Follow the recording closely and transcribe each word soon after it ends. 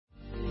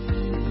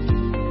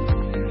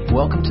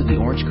Welcome to the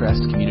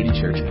Orangecrest Community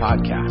Church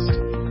podcast.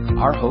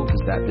 Our hope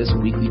is that this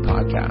weekly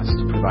podcast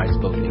provides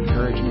both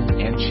encouragement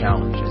and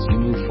challenge as you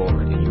move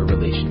forward in your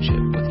relationship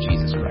with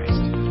Jesus Christ.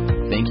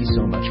 Thank you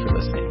so much for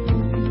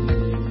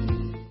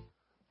listening.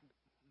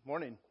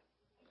 Morning.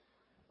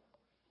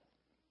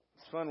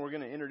 It's fun. We're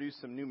going to introduce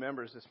some new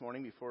members this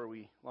morning before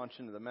we launch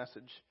into the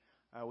message.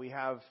 We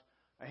have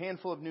a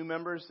handful of new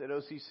members at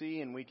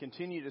OCC, and we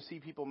continue to see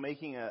people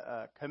making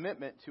a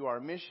commitment to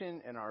our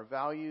mission and our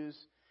values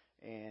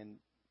and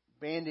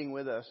banding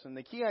with us. And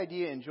the key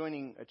idea in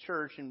joining a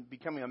church and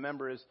becoming a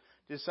member is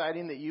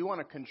deciding that you want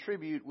to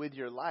contribute with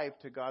your life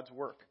to God's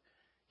work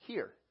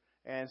here.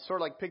 And sort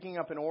of like picking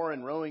up an oar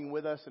and rowing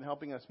with us and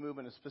helping us move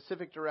in a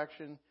specific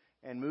direction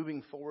and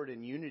moving forward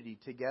in unity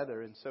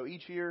together. And so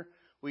each year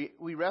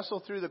we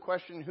wrestle through the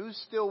question, who's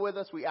still with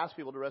us? We ask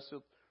people to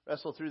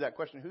wrestle through that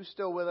question. Who's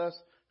still with us?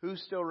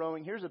 Who's still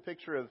rowing? Here's a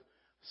picture of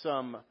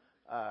some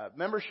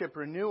membership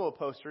renewal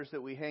posters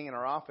that we hang in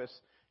our office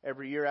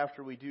every year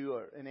after we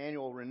do an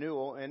annual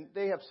renewal. And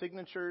they have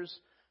signatures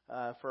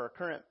for our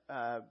current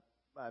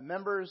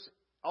members.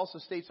 Also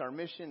states our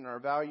mission and our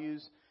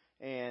values.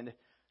 And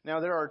now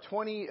there are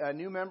 20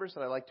 new members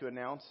that I'd like to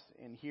announce.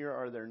 And here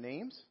are their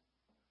names.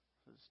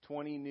 There's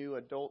 20 new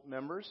adult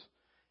members.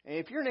 And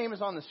if your name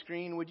is on the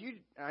screen,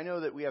 I know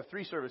that we have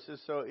 3 services.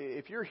 So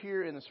if you're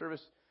here in the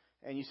service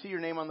and you see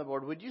your name on the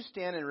board, would you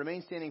stand and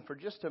remain standing for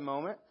just a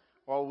moment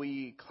while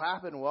we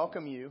clap and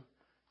welcome you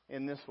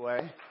in this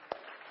way?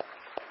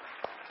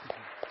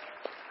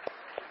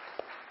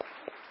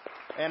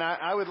 And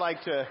I would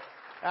like to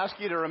ask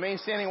you to remain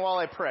standing while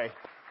I pray.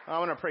 I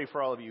want to pray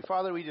for all of you.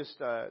 Father, we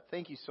just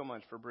thank you so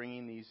much for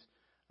bringing these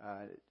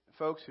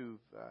folks who've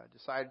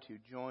decided to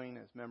join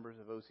as members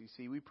of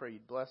OCC. We pray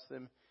you'd bless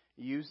them,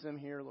 use them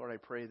here. Lord, I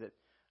pray that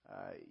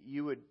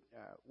you would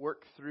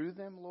work through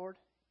them, Lord,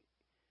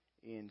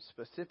 in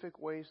specific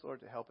ways,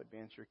 Lord, to help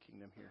advance your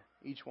kingdom here.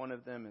 Each one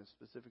of them is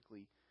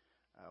specifically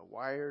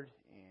wired,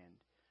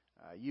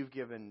 and you've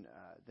given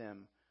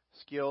them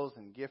skills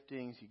and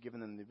giftings. You've given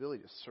them the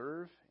ability to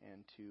serve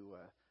and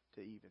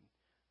to even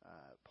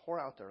pour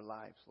out their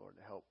lives, Lord,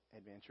 to help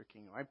advance your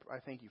kingdom. I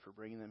thank you for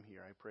bringing them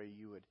here. I pray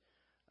you would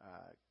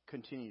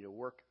continue to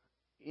work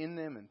in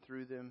them and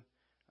through them.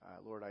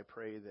 Lord, I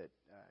pray that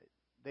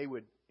they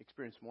would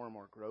experience more and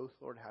more growth,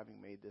 Lord,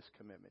 having made this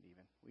commitment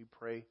even. We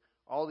pray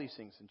all these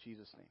things in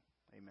Jesus' name.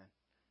 Amen.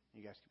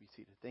 You guys can be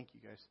seated. Thank you,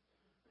 guys.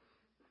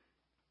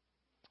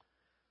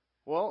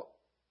 Well,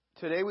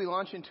 today we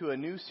launch into a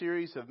new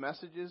series of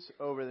messages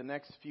over the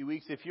next few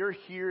weeks. If you're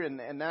here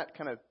and that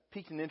kind of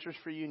piqued an interest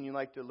for you and you'd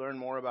like to learn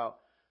more about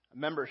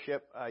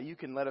membership, you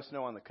can let us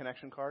know on the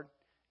connection card,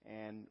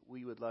 and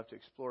we would love to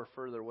explore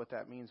further what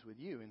that means with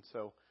you. And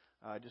so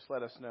just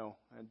let us know.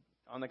 And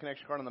on the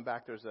connection card on the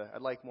back, there's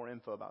I'd like more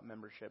info about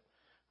membership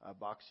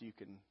box you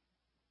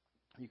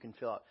can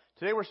fill out.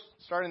 Today we're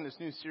starting this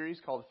new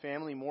series called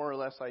Family More or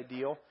Less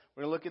Ideal.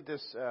 We're going to look at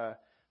this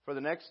for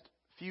the next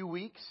few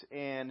weeks.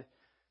 And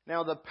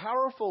now the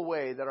powerful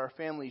way that our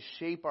families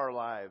shape our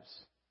lives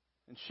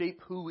and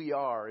shape who we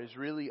are is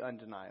really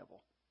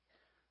undeniable.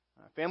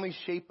 Families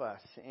shape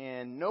us,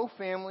 and no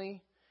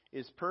family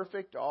is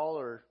perfect, all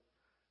or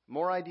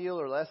more ideal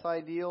or less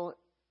ideal.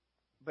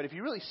 But if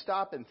you really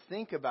stop and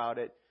think about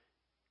it,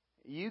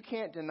 you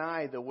can't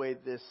deny the way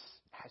this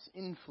has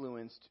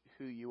influenced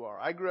who you are.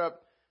 I grew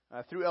up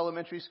through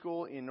elementary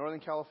school in Northern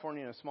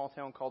California in a small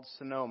town called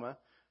Sonoma.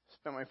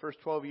 Spent my first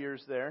 12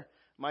 years there.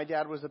 My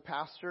dad was a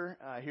pastor.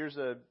 Here's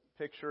a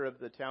picture of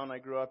the town I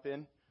grew up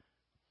in.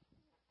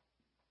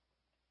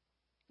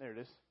 There it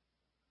is.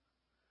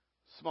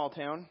 Small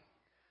town.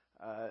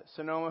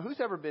 Sonoma.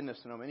 Who's ever been to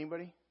Sonoma?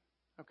 Anybody?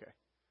 Okay.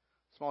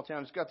 Small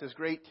town. It's got this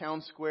great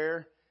town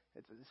square.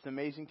 It's an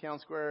amazing town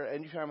square.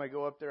 Anytime I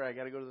go up there, I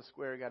got to go to the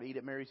square. I got to eat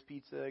at Mary's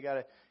Pizza. I got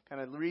to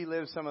kind of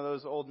relive some of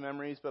those old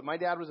memories. But my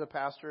dad was a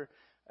pastor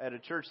at a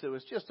church that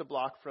was just a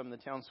block from the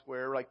town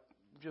square, like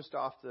just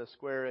off the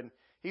square. And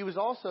he was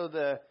also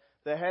the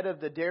head of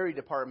the dairy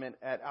department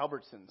at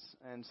Albertsons.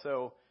 And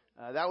so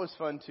that was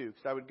fun, too,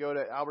 because I would go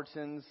to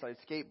Albertsons. I'd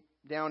skate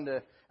down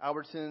to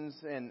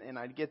Albertsons, and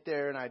I'd get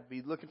there, and I'd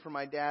be looking for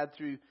my dad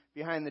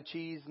behind the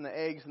cheese and the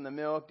eggs and the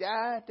milk.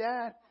 Dad,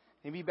 Dad.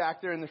 He'd be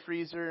back there in the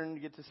freezer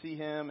and get to see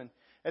him. And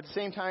at the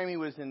same time, he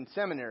was in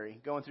seminary,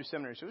 going through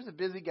seminary. So he was a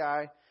busy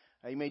guy.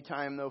 He made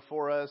time, though,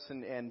 for us.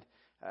 And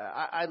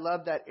I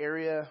loved that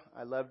area.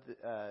 I loved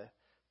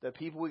the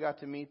people we got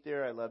to meet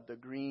there. I loved the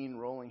green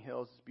rolling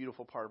hills. It's a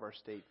beautiful part of our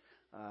state.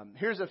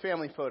 Here's a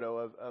family photo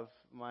of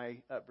my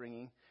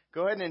upbringing.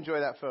 Go ahead and enjoy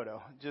that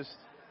photo, just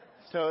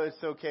so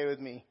it's okay with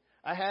me.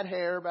 I had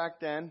hair back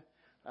then.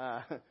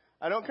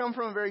 I don't come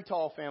from a very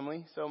tall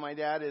family, so my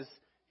dad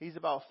he's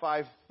about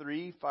 5'3",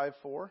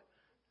 5'4",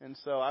 and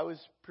so I was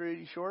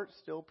pretty short,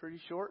 still pretty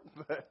short,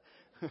 but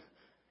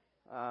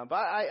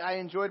I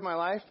enjoyed my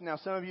life. Now,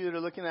 some of you that are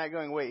looking at it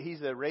going, wait, he's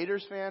a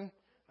Raiders fan?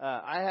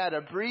 I had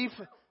a brief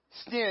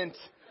stint,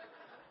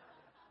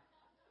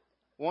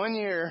 1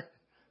 year,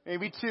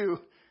 maybe 2.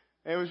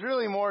 It was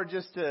really more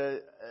just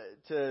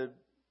to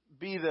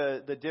be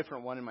the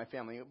different one in my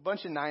family. A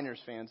bunch of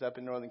Niners fans up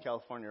in Northern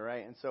California,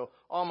 right? And so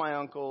all my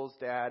uncles,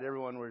 dad,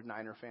 everyone were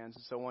Niner fans.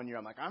 And so one year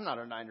I'm like, I'm not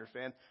a Niner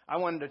fan. I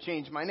wanted to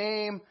change my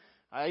name.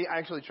 I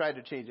actually tried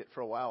to change it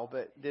for a while,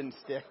 but didn't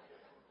stick.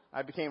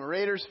 I became a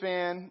Raiders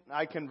fan.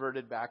 I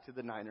converted back to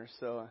the Niners.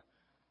 So,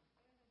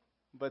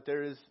 but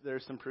there's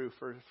some proof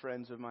for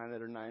friends of mine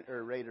that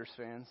are Raiders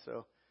fans.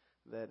 So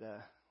that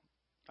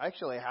I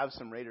actually have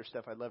some Raiders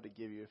stuff I'd love to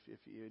give you if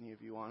any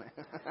of you want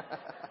it.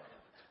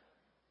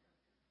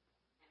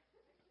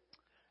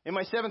 In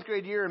my 7th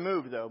grade year, I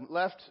moved, though.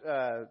 Left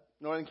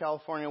Northern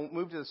California,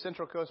 moved to the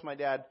Central Coast. My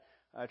dad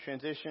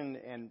transitioned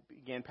and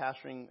began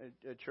pastoring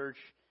a church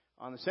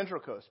on the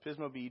Central Coast,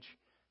 Pismo Beach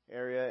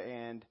area.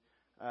 And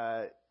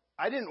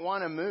I didn't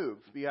want to move.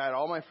 We had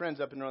all my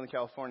friends up in Northern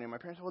California. My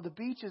parents said, well, the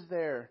beach is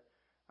there.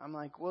 I'm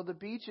like, well, the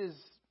beach is...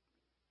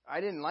 I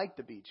didn't like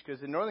the beach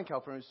because in Northern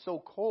California it was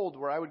so cold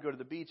where I would go to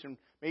the beach. And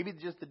maybe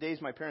just the days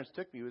my parents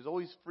took me, it was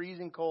always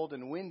freezing cold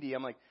and windy.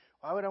 I'm like,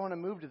 why would I want to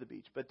move to the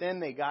beach? But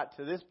then they got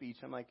to this beach.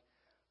 I'm like,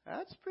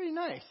 that's pretty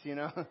nice, you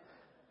know.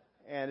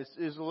 And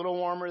it's a little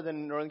warmer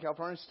than Northern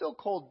California. It's still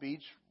cold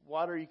beach.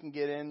 Water you can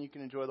get in. You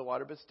can enjoy the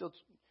water. But still,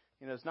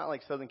 you know, it's not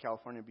like Southern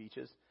California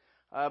beaches.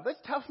 But it's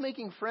tough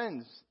making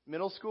friends.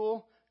 Middle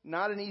school,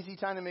 not an easy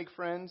time to make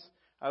friends.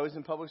 I was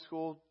in public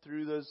school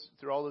through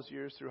all those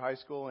years, through high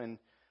school. And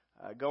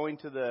going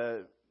to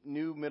the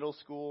new middle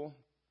school,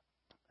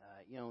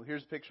 you know,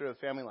 here's a picture of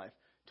family life.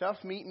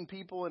 Tough meeting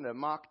people in a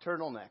mock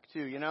turtleneck,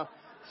 too, you know.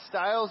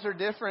 Styles are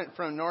different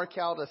from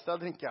NorCal to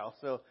Southern Cal,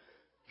 so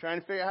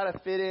trying to figure out how to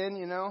fit in,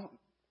 you know.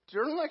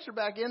 Turtlenecks are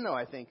back in, though,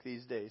 I think,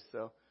 these days.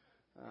 So,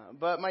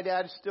 but my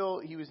dad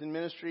he was in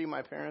ministry.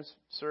 My parents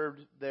served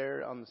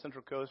there on the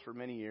Central Coast for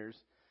many years.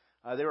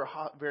 They were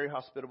very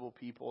hospitable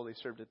people. They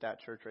served at that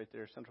church right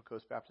there, Central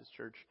Coast Baptist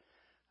Church.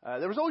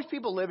 There was always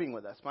people living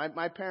with us.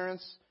 My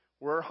parents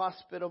were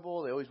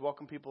hospitable. They always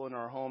welcomed people in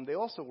our home. They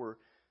also were,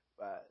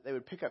 they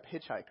would pick up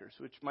hitchhikers,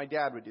 which my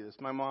dad would do this.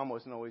 My mom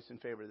wasn't always in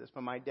favor of this,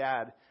 but my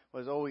dad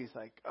was always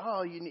like,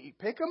 oh, you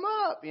pick them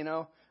up, you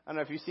know. I don't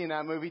know if you've seen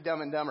that movie,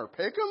 Dumb and Dumber.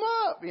 Pick them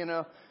up, you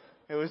know.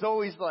 It was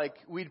always like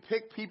we'd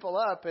pick people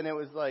up, and it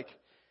was like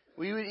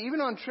we would, even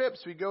on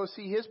trips, we'd go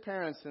see his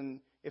parents, and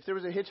if there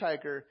was a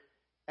hitchhiker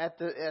at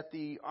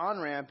the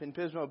on-ramp in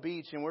Pismo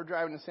Beach and we're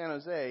driving to San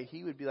Jose,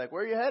 he would be like,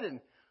 where are you headed?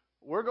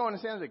 We're going to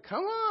San Jose.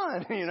 Come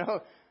on, you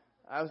know.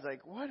 I was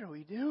like, what are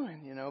we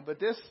doing? You know, but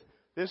this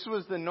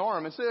was the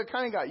norm. And so I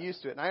kind of got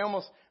used to it. And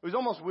it was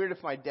almost weird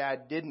if my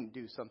dad didn't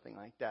do something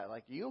like that.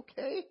 Like, you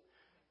okay?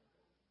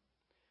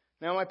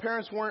 Now, my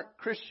parents weren't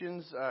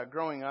Christians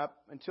growing up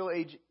until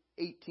age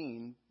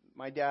 18.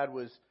 My dad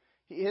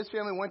his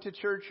family went to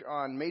church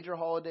on major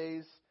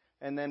holidays.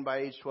 And then by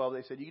age 12,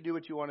 they said, you can do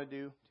what you want to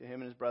do, to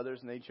him and his brothers.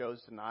 And they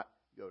chose to not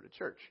go to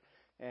church.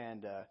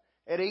 And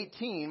at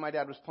 18, my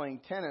dad was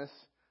playing tennis.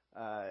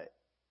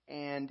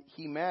 And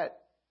he met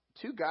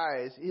two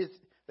guys.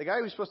 The guy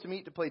who was supposed to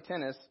meet to play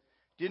tennis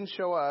didn't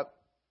show up.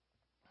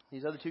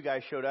 These other two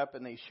guys showed up,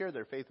 and they shared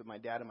their faith with my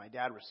dad, and my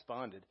dad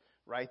responded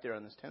right there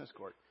on this tennis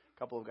court. A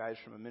couple of guys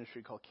from a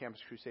ministry called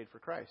Campus Crusade for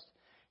Christ.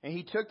 And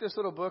he took this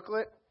little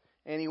booklet,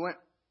 and he went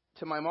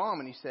to my mom,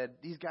 and he said,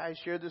 these guys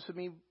shared this with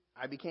me.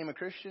 I became a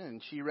Christian,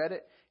 and she read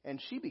it, and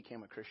she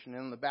became a Christian.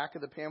 And on the back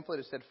of the pamphlet,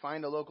 it said,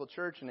 find a local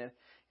church.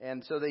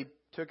 And so they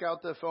took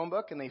out the phone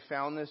book, and they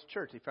found this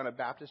church. They found a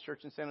Baptist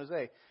church in San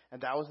Jose.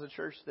 And that was the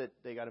church that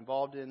they got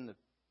involved in. The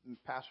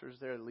pastors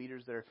there, the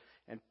leaders there,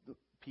 and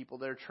people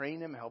there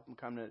trained them, helped them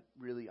come to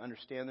really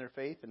understand their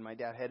faith. And my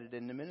dad headed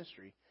into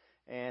ministry.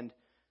 And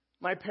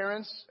my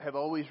parents have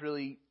always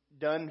really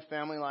done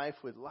family life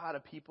with a lot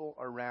of people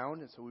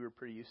around, and so we were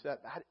pretty used to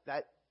that.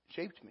 That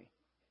shaped me.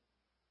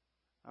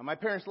 My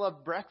parents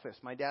loved breakfast.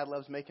 My dad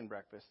loves making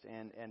breakfast.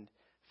 And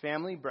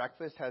family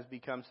breakfast has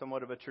become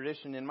somewhat of a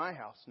tradition in my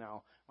house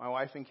now. My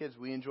wife and kids,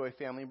 we enjoy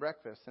family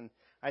breakfast. And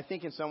I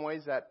think in some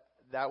ways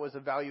that was a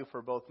value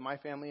for both my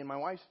family and my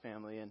wife's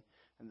family. And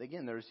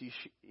again, there's these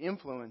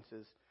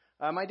influences.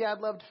 My dad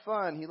loved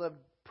fun. He loved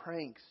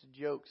pranks,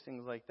 jokes,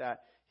 things like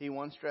that. He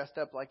once dressed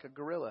up like a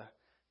gorilla,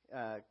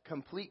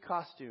 complete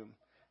costume.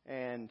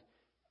 And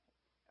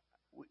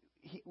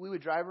we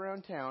would drive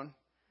around town,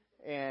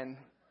 and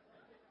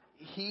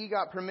he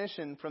got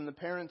permission from the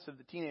parents of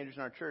the teenagers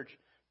in our church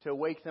to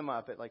wake them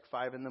up at like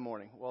 5 a.m.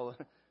 Well,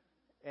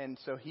 and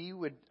so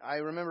I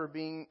remember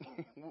being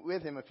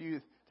with him a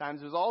few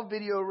times. It was all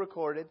video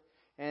recorded.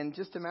 And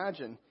just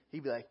imagine,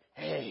 he'd be like,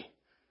 hey,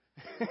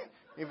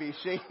 he'd be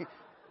shaking.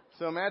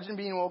 So imagine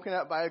being woken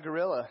up by a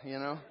gorilla, you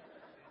know.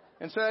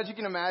 And so as you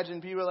can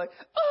imagine, people are like,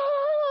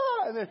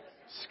 ah, and they're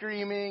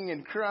screaming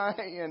and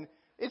crying. And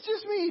it's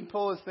just me. He'd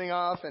pull this thing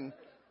off. And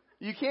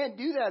you can't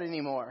do that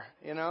anymore,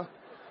 you know.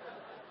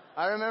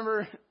 I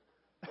remember,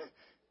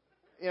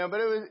 you know, but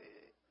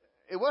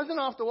it wasn't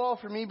off the wall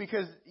for me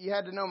because you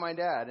had to know my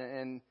dad.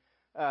 And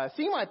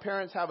seeing my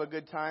parents have a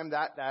good time,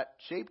 that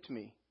shaped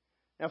me.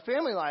 Now,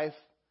 family life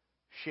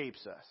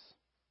shapes us.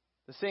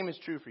 The same is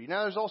true for you.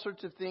 Now, there's all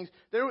sorts of things.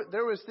 There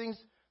was things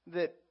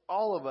that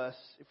all of us,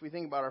 if we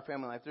think about our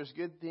family life, there's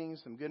good things,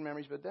 some good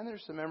memories, but then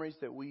there's some memories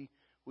that we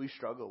we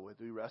struggle with,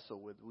 we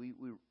wrestle with. We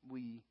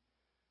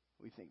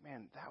think,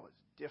 man, that was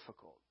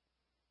difficult.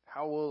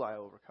 How will I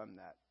overcome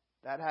that?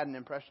 That had an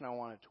impression I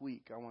want to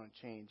tweak. I want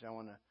to change.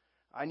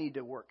 I need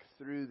to work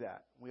through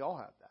that. We all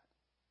have that.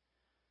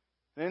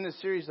 And in this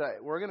series,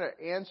 we're going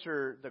to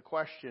answer the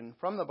question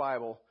from the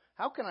Bible,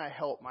 how can I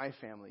help my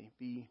family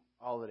be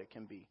all that it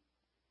can be?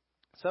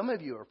 Some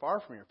of you are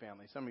far from your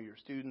family. Some of you are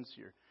students.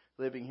 You're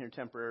living here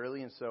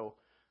temporarily. And so,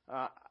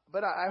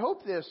 but I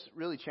hope this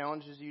really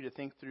challenges you to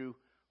think through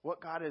where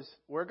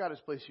God has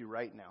placed you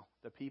right now,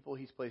 the people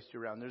He's placed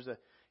you around.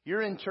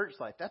 You're in church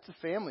life. That's a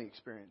family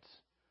experience.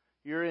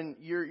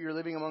 You're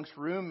living amongst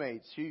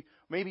roommates.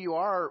 Maybe you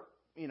are,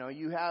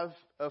 you have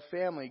a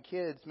family,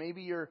 kids.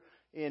 Maybe you're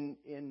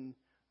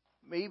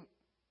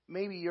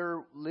maybe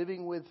you're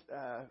living with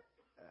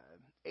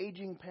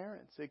aging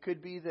parents. It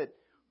could be that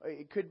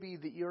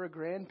you're a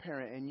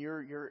grandparent and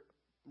you're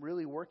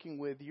really working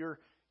with your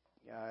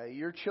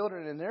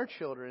children and their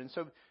children. And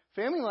so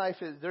family life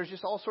there's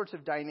just all sorts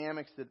of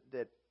dynamics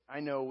that I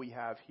know we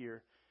have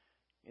here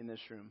in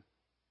this room.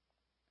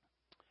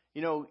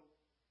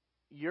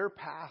 Your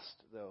past,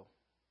 though,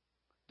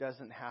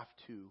 doesn't have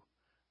to,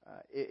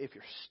 if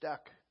you're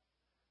stuck,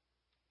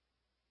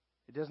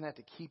 it doesn't have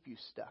to keep you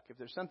stuck. If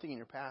there's something in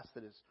your past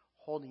that is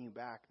holding you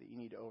back that you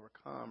need to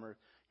overcome or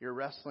you're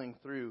wrestling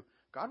through,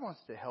 God wants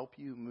to help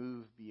you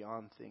move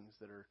beyond things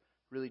that are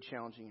really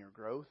challenging your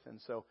growth.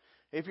 And so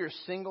if you're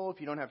single, if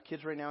you don't have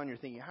kids right now and you're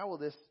thinking, how will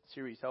this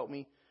series help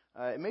me?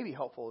 It may be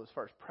helpful as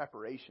far as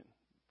preparation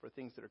for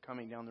things that are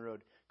coming down the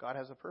road. God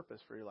has a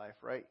purpose for your life,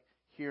 right?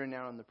 Here and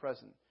now in the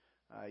present.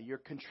 You're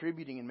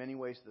contributing in many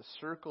ways to the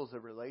circles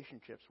of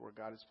relationships where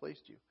God has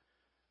placed you.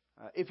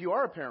 If you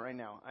are a parent right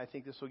now, I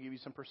think this will give you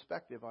some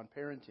perspective on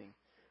parenting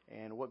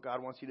and what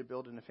God wants you to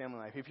build in a family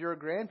life. If you're a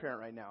grandparent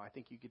right now, I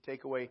think you could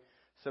take away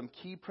some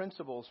key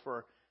principles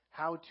for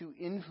how to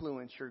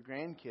influence your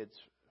grandkids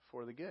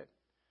for the good.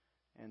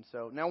 And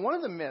so, now one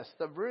of the myths,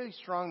 the really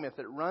strong myth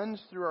that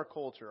runs through our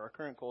culture, our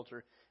current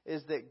culture,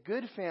 is that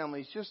good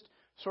families just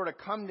sort of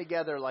come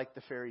together like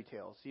the fairy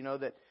tales.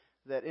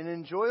 That an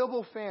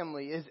enjoyable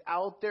family is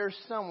out there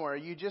somewhere.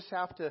 You just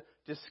have to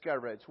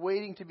discover it. It's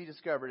waiting to be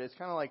discovered. It's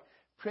kind of like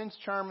Prince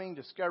Charming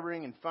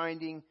discovering and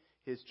finding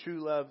his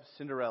true love,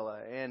 Cinderella.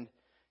 And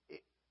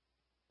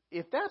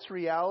if that's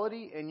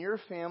reality and your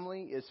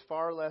family is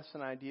far less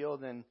than ideal,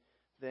 then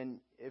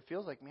it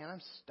feels like, man,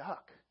 I'm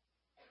stuck.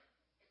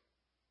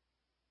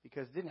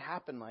 Because it didn't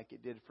happen like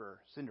it did for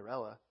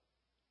Cinderella.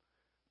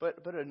 But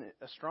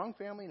a strong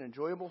family, an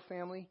enjoyable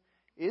family,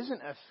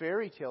 isn't a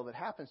fairy tale that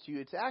happens to you.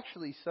 It's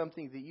actually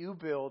something that you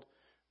build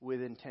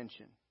with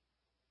intention.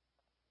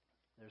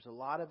 There's a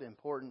lot of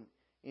important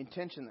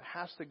intention that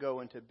has to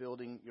go into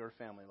building your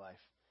family life.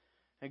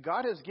 And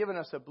God has given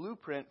us a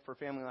blueprint for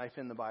family life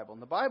in the Bible.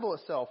 And the Bible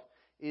itself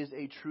is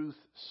a truth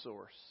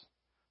source.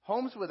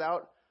 Homes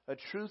without a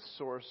truth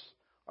source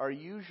are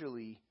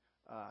usually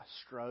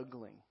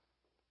struggling.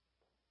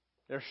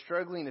 They're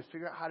struggling to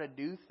figure out how to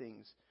do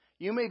things.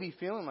 You may be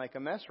feeling like a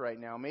mess right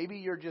now. Maybe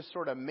you're just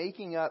sort of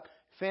making up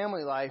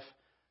family life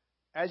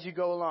as you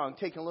go along,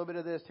 taking a little bit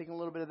of this, taking a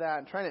little bit of that,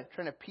 and trying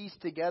to piece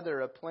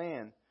together a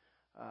plan.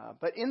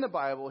 But in the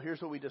Bible,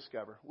 here's what we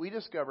discover. We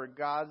discover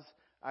God's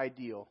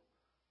ideal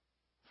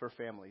for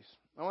families.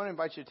 I want to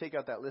invite you to take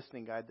out that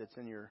listening guide that's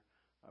in your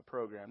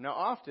program. Now,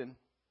 often,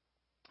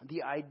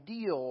 the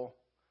ideal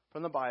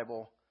from the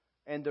Bible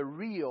and the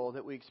real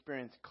that we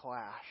experience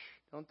clash,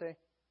 don't they?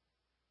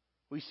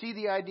 We see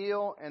the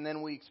ideal, and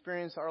then we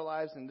experience our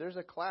lives, and there's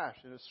a clash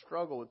and a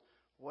struggle with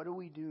what do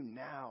we do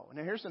now?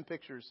 Now, here's some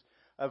pictures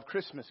of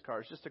Christmas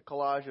cards, just a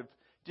collage of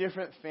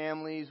different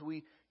families.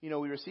 We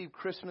received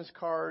Christmas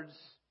cards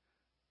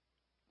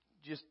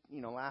just,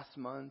 last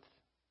month.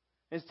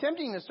 It's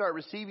tempting to start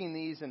receiving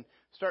these and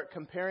start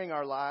comparing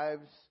our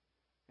lives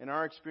and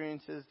our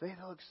experiences. They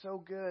look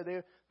so good.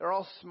 They're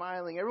all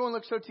smiling. Everyone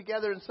looks so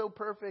together and so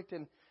perfect.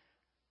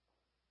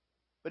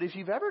 But if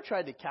you've ever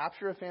tried to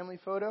capture a family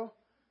photo,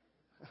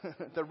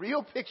 the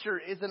real picture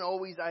isn't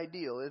always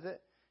ideal, is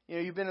it?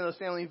 You've been in those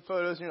family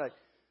photos and you're like,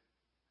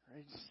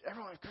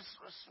 everyone,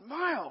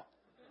 smile.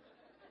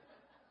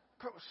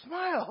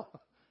 Smile.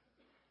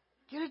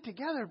 Get it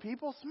together,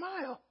 people.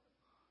 Smile.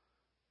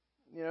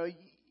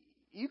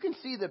 You can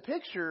see the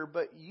picture,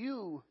 but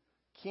you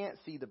can't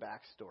see the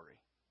backstory.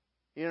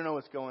 You don't know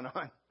what's going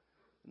on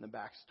in the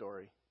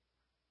backstory.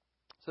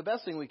 So the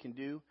best thing we can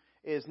do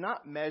is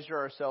not measure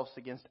ourselves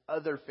against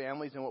other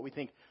families and what we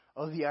think,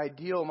 the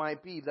ideal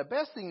might be. The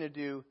best thing to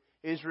do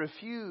is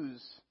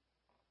refuse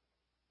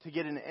to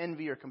get an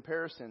envy or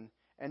comparison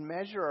and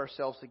measure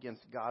ourselves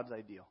against God's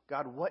ideal.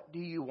 God, what do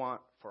you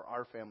want for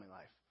our family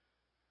life?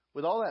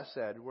 With all that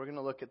said, we're going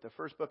to look at the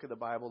first book of the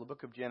Bible, the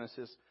book of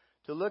Genesis,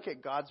 to look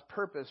at God's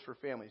purpose for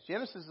families.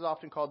 Genesis is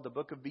often called the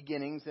book of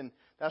beginnings, and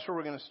that's where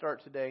we're going to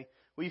start today.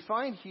 We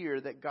find here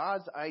that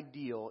God's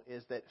ideal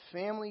is that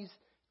families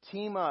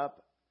team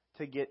up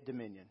to get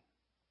dominion.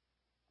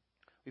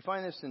 We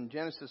find this in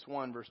Genesis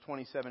 1, verse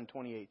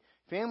 27-28.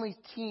 Families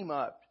team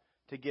up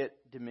to get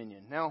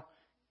dominion. Now,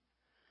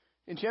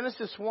 in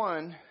Genesis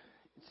 1,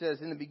 it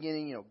says in the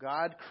beginning,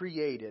 God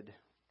created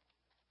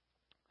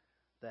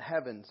the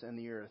heavens and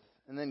the earth.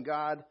 And then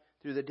God,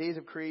 through the days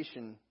of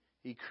creation,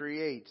 He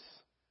creates.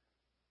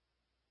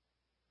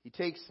 He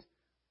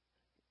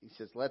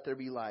says, let there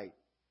be light.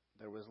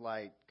 There was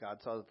light. God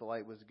saw that the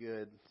light was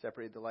good,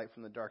 separated the light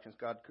from the darkness.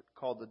 God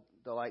called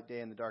the light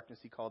day, and the darkness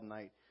He called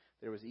night.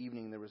 There was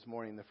evening, there was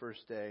morning the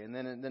first day. And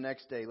then the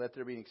next day, let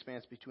there be an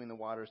expanse between the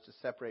waters to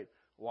separate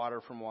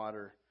water from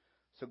water.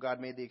 So God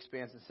made the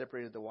expanse and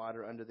separated the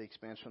water under the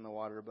expanse from the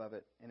water above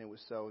it. And it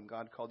was so. And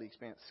God called the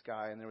expanse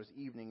sky, and there was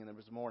evening, and there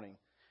was morning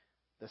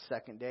the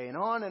second day. And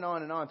on and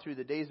on and on through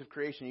the days of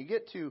creation. You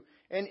get to,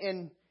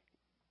 and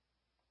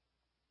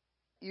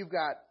you've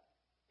got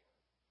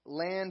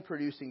land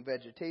producing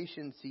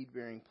vegetation,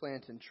 seed-bearing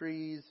plants and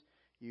trees.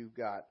 You've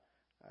got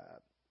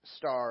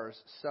stars,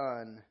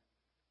 sun,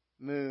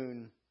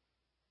 moon,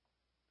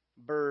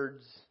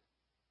 birds,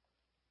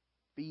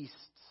 beasts,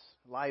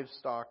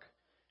 livestock.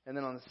 And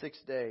then on the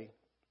sixth day,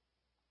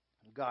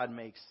 God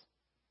makes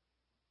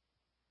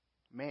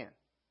man.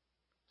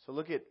 So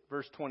look at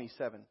verse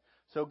 27.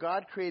 So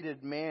God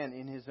created man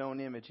in His own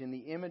image. In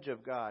the image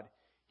of God,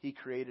 He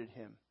created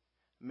him.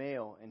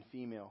 Male and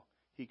female,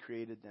 He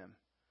created them.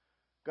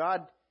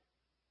 God,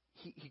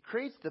 He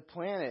creates the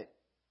planet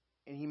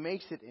and He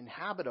makes it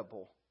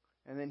inhabitable.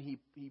 And then He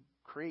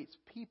creates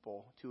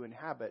people to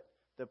inhabit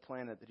the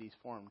planet that He's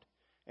formed.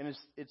 And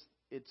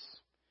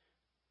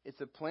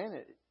it's a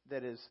planet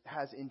that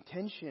has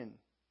intention.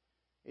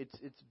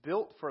 It's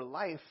built for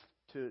life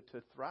to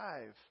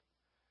thrive.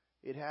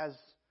 It has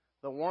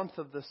the warmth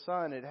of the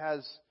sun. It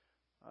has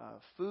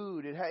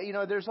food.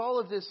 There's all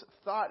of this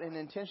thought and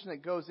intention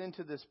that goes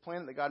into this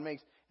planet that God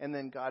makes, and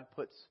then God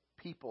puts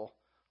people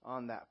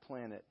on that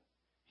planet.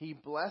 He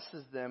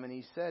blesses them, and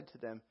He said to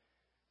them,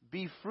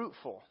 "Be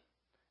fruitful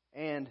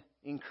and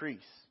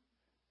increase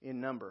in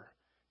number."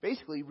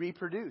 Basically,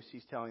 reproduce.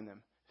 He's telling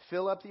them,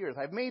 fill up the earth.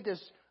 I've made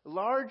this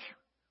large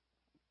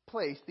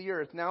place, the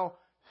earth. Now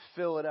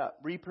fill it up.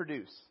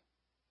 Reproduce.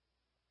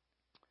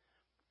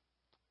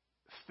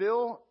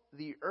 Fill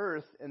the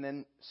earth and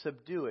then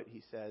subdue it,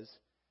 He says.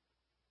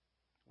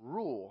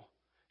 Rule.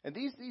 And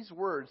these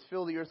words,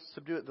 fill the earth,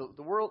 subdue it.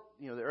 The world,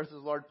 the earth is a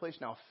large place.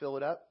 Now fill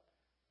it up.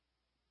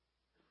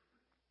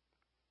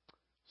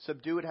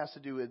 Subdue it has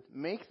to do with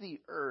make the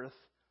earth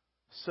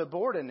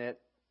subordinate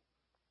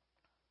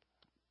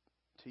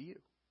to you.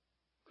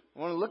 I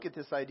want to look at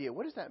this idea.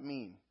 What does that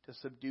mean, to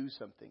subdue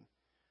something?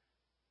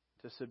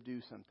 To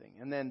subdue something.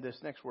 And then this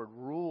next word,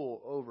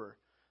 rule over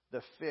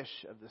the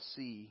fish of the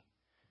sea.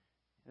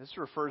 This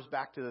refers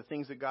back to the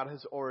things that God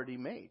has already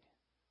made.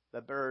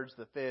 The birds,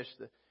 the fish,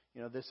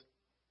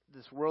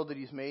 this world that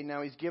He's made.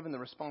 Now He's given the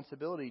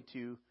responsibility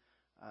to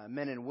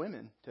men and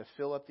women to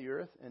fill up the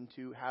earth and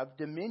to have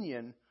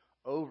dominion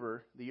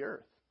over the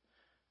earth.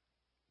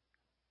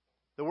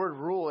 The word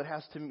rule,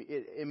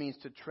 it means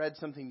to tread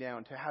something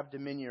down, to have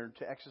dominion,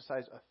 to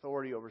exercise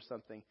authority over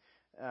something.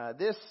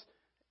 This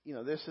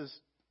is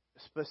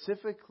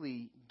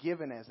specifically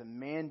given as a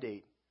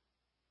mandate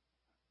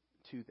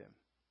to them,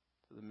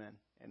 to the men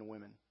and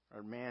women,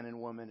 or man and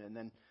woman, and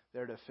then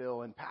they're to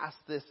fill and pass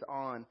this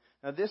on.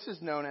 Now, this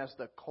is known as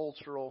the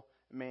cultural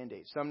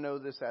mandate. Some know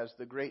this as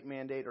the Great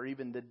Mandate or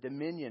even the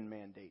Dominion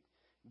Mandate.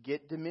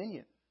 Get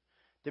dominion.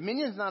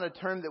 Dominion is not a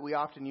term that we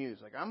often use.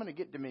 Like, I'm going to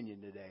get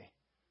dominion today.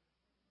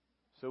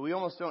 So we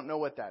almost don't know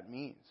what that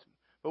means.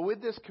 But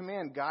with this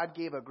command, God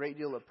gave a great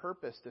deal of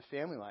purpose to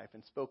family life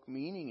and spoke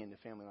meaning into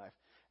family life.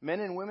 Men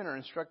and women are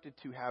instructed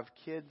to have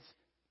kids,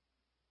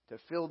 to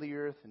fill the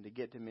earth, and to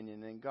get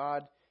dominion. And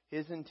God,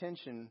 His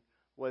intention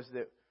was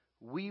that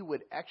we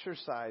would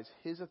exercise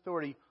His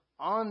authority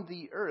on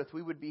the earth.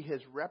 We would be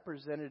His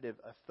representative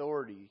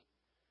authority,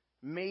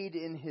 made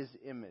in His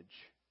image.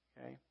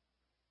 Okay?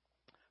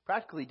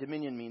 Practically,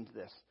 dominion means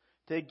this: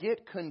 to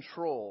get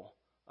control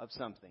of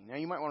something. Now,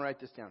 you might want to write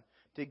this down.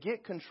 To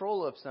get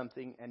control of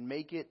something and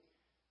make it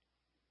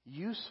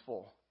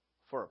useful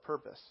for a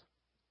purpose.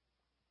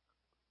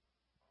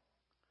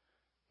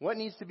 What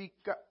needs to be,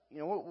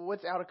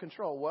 what's out of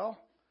control?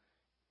 Well,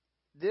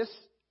 this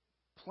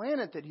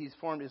planet that He's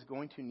formed is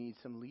going to need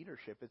some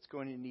leadership. It's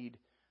going to need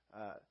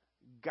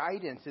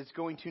guidance. It's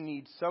going to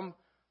need some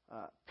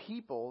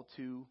people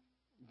to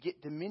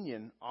get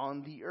dominion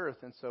on the earth.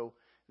 And so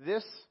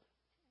this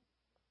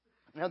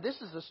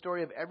is the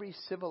story of every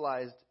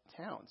civilized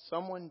town.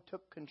 Someone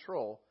took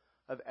control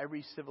of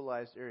every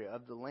civilized area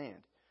of the land.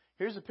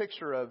 Here's a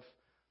picture of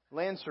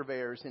land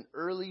surveyors in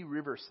early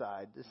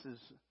Riverside.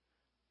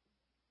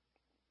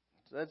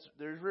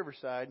 There's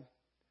Riverside,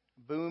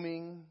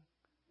 booming.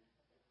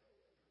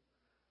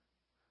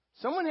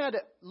 Someone had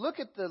to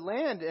look at the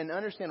land and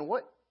understand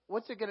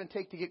what's it going to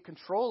take to get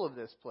control of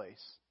this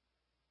place.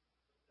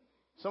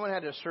 Someone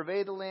had to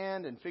survey the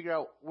land and figure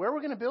out where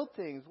we're going to build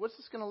things. What's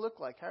this going to look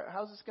like?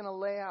 How's this going to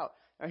lay out?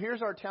 Now,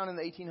 here's our town in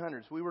the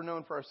 1800s. We were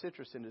known for our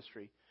citrus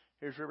industry.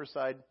 Here's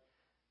Riverside,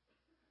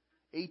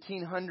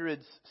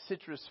 1800s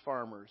citrus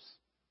farmers.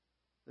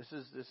 This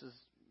is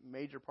a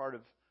major part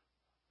of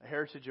the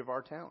heritage of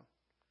our town.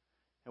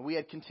 And we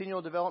had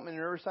continual development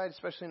in Riverside,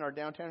 especially in our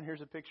downtown.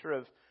 Here's a picture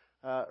of,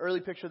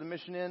 early picture of the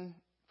Mission Inn.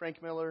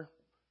 Frank Miller,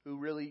 who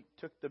really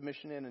took the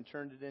Mission Inn and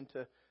turned it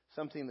into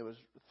something that was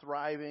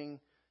thriving.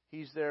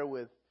 He's there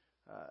with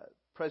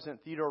President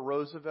Theodore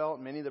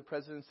Roosevelt. Many of the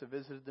presidents have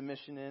visited the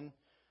Mission Inn.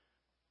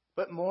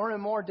 But more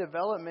and more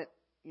development,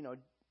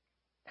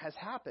 has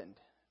happened.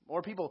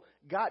 More people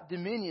got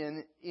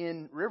dominion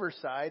in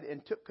Riverside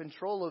and took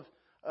control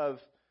of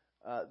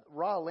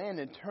raw land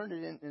and turned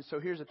it in. And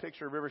so here's a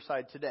picture of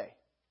Riverside today.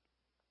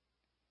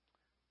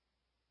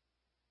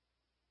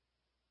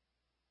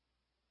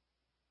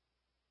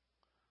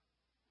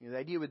 The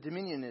idea with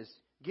dominion is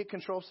get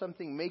control of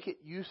something, make it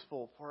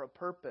useful for a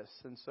purpose.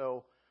 And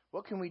so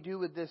what can we do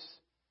with this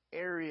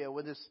area,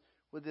 with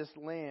this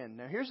land?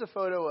 Now here's a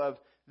photo of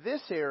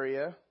this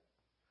area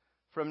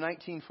from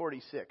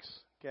 1946.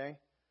 Okay?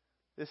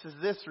 This is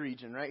this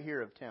region right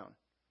here of town.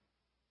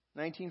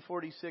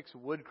 1946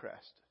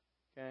 Woodcrest.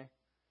 Okay?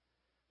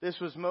 This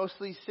was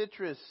mostly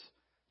citrus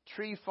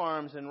tree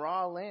farms and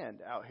raw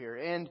land out here.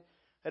 And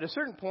at a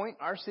certain point,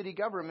 our city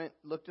government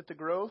looked at the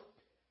growth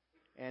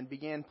and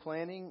began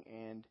planning,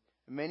 and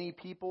many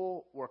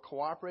people were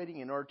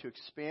cooperating in order to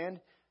expand,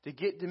 to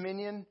get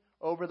dominion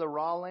over the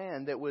raw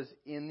land that was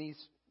in these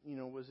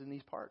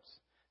parts.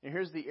 And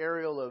here's the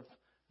aerial of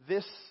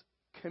this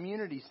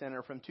community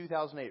center from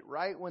 2008,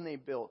 right when they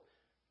built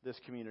this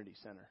community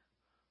center.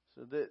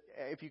 So that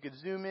if you could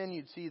zoom in,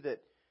 you'd see that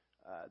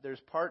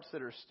there's parts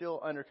that are still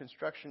under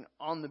construction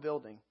on the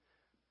building.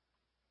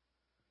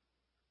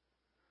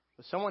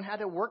 But someone had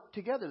to work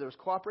together. There was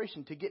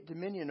cooperation to get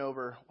dominion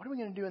over, what are we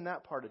going to do in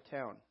that part of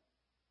town?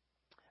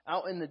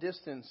 Out in the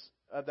distance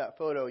of that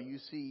photo, you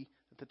see,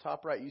 at the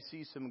top right, you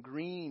see some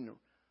green,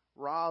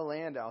 raw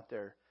land out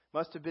there.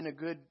 Must have been a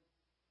good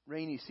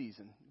rainy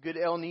season, good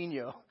El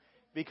Nino,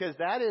 because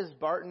that is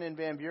Barton and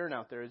Van Buren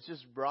out there. It's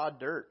just broad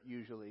dirt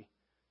usually,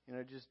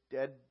 just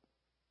dead,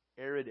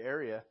 arid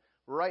area.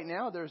 Right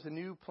now, there's a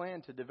new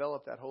plan to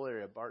develop that whole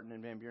area. Barton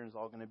and Van Buren is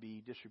all going to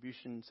be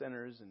distribution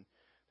centers, and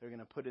they're going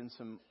to put in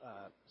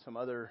some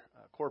other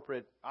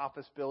corporate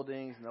office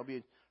buildings, and there'll be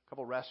a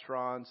couple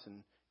restaurants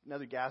and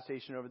another gas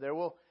station over there.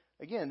 Well,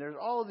 again, there's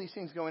all of these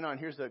things going on.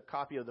 Here's a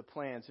copy of the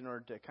plans in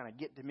order to kind of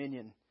get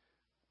dominion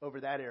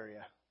over that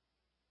area.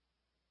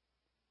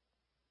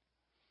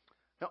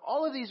 Now,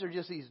 all of these are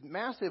just these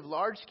massive,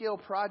 large-scale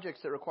projects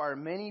that require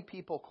many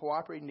people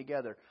cooperating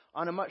together.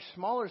 On a much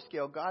smaller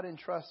scale, God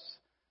entrusts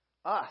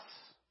us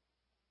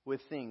with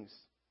things.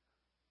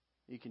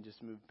 You can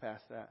just move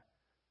past that.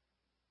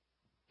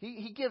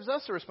 He gives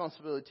us a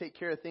responsibility to take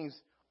care of things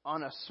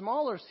on a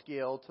smaller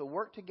scale, to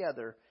work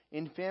together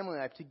in family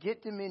life, to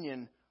get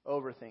dominion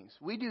over things.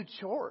 We do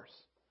chores.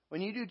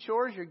 When you do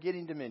chores, you're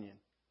getting dominion.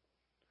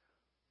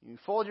 You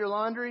fold your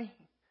laundry,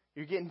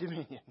 you're getting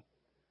dominion.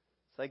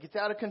 It's like it's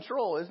out of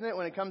control, isn't it?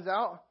 When it comes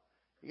out,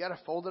 you got to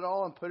fold it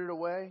all and put it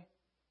away.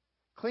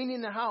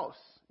 Cleaning the house,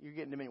 you're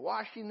getting dominion.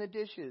 Washing the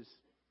dishes.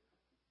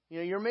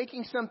 You're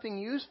making something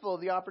useful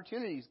of the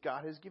opportunities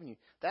God has given you.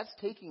 That's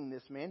taking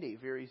this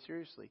mandate very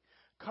seriously.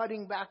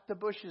 Cutting back the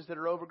bushes that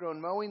are overgrown,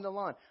 mowing the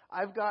lawn.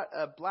 I've got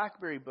a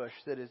blackberry bush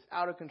that is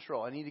out of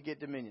control. I need to get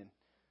dominion.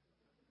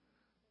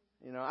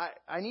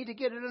 I need to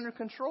get it under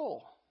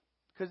control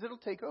because it'll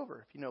take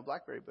over if you know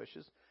blackberry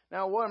bushes.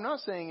 Now, what I'm not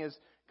saying is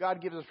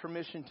God gives us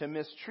permission to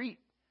mistreat.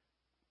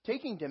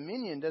 Taking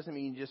dominion doesn't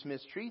mean you just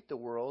mistreat the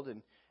world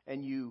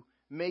and you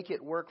make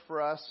it work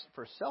for us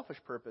for selfish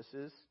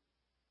purposes.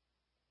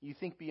 You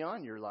think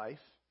beyond your life.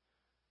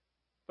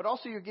 But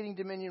also you're getting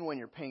dominion when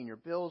you're paying your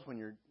bills, when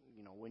you're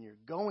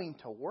going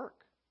to work.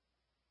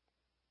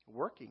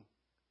 Working.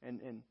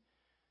 And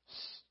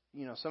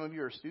some of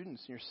you are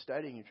students and you're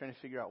studying, you're trying to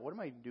figure out, what am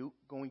I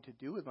going to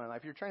do with my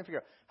life? You're trying to figure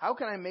out, how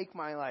can I make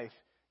my life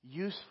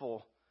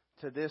useful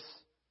to this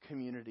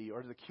community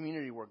or to the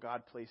community where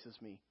God places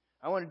me?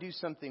 I want to do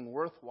something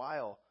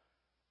worthwhile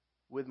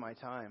with my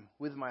time,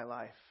 with my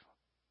life.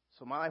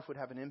 So my life would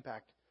have an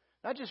impact,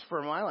 not just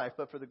for my life,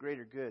 but for the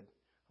greater good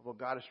of what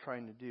God is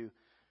trying to do.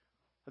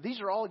 But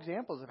these are all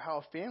examples of how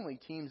a family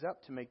teams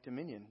up to make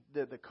dominion.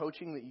 The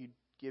coaching that you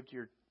give to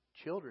your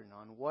children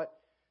on what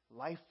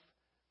life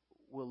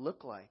will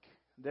look like.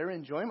 Their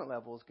enjoyment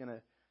level is going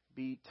to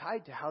be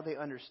tied to how they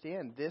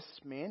understand this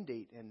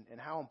mandate and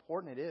how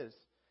important it is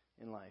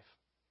in life.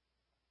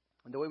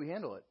 And the way we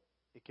handle it,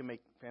 it can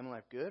make family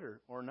life good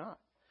or not.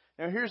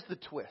 Now here's the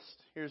twist.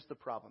 Here's the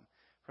problem.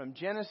 From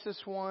Genesis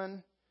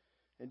 1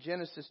 and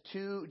Genesis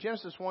 2,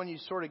 Genesis 1 you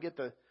sort of get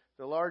the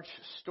large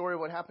story of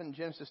what happened. In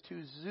Genesis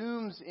 2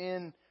 zooms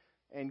in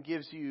and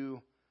gives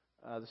you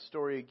the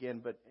story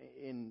again, but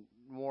in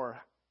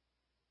more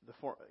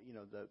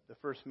the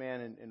first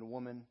man and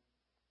woman.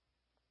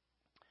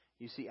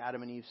 You see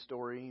Adam and Eve's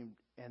story,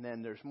 and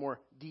then there's more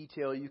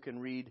detail you can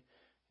read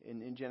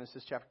in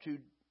Genesis chapter 2.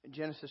 In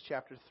Genesis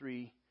chapter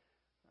 3,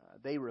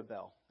 they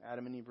rebel.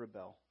 Adam and Eve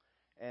rebel.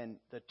 And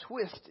the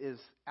twist is,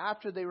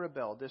 after they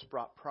rebelled, this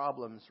brought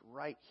problems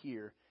right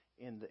here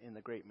in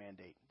the great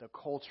mandate, the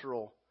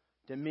cultural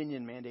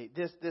dominion mandate.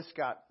 This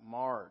got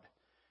marred.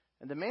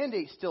 And the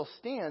mandate still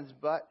stands,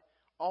 but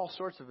all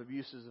sorts of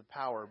abuses of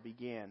power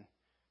began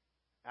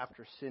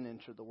after sin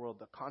entered the world.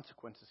 The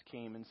consequences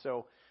came. And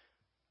so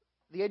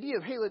the idea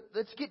of, hey,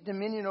 let's get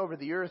dominion over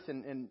the earth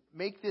and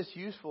make this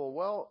useful.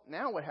 Well,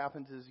 now what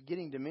happens is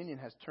getting dominion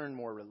has turned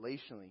more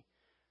relationally.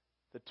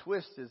 The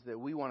twist is that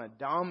we want to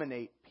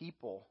dominate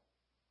people.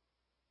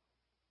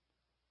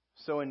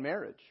 So in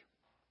marriage,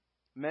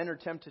 men are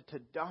tempted to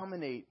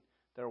dominate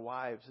their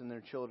wives and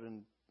their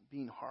children,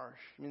 being harsh.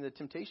 I mean, the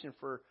temptation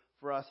for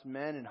us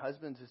men and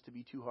husbands is to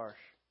be too harsh.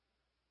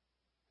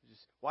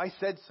 Just, well, I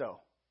said so.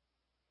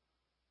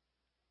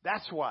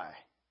 That's why.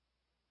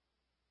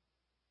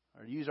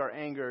 Or to use our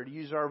anger, or to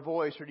use our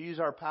voice, or to use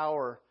our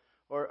power,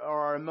 or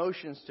our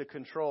emotions to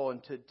control,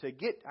 and to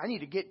get, I need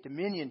to get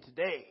dominion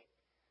today.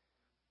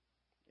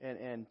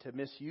 And to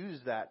misuse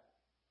that,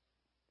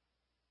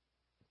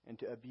 and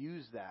to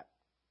abuse that.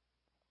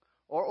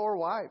 Or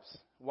wives.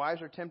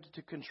 Wives are tempted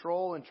to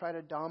control and try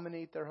to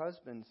dominate their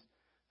husbands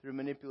through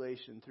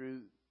manipulation,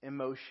 through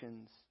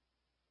emotions.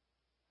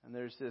 And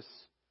there's this,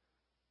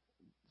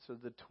 so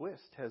the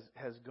twist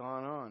has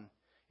gone on.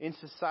 In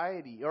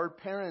society, our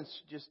parents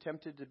just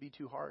tempted to be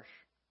too harsh.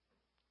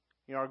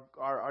 You know,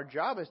 our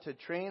job is to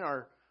train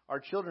our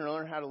children to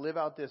learn how to live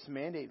out this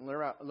mandate and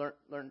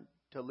learn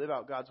to live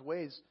out God's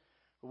ways.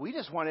 We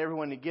just want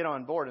everyone to get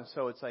on board. And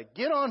so it's like,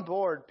 get on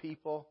board,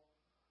 people.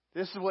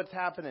 This is what's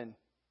happening.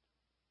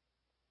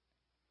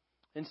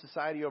 In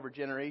society over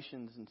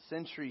generations and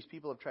centuries,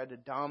 people have tried to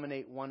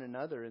dominate one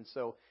another. And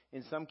so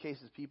in some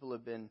cases, people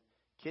have been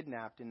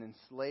kidnapped and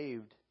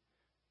enslaved,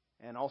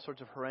 and all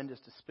sorts of horrendous,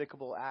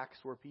 despicable acts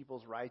where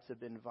people's rights have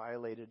been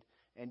violated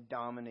and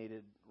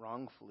dominated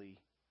wrongfully.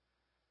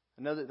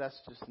 That's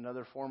just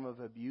another form of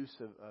abuse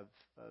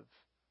of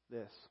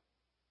this.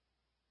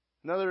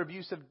 Another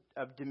abuse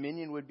of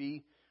dominion would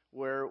be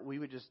where we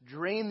would just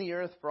drain the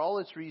earth for all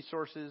its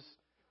resources,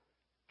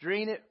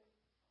 drain it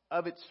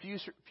of its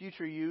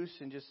future use,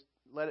 and just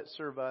let it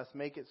serve us,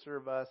 make it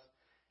serve us,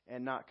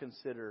 and not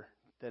consider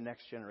the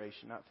next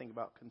generation, not think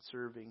about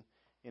conserving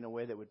in a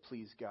way that would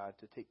please God,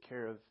 to take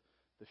care of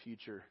the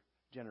future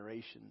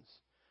generations.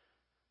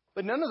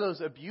 But none of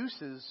those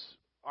abuses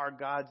are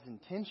God's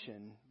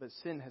intention, but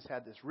sin has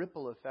had this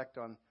ripple effect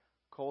on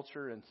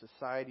culture and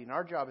society, and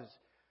our job is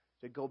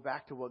to go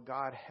back to what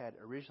God had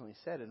originally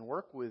said and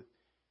work with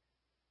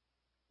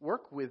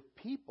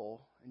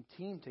people and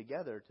team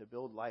together to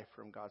build life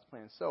from God's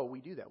plan. So we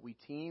do that. We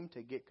team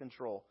to get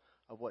control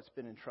of what's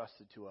been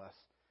entrusted to us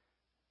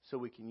so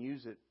we can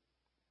use it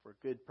for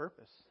good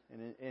purpose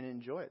and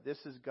enjoy it. This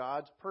is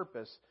God's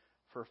purpose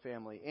for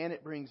family, and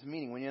it brings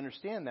meaning. When you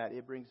understand that,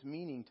 it brings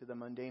meaning to the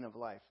mundane of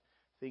life.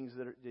 Things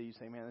that you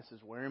say, man, this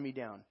is wearing me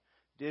down.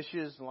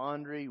 Dishes,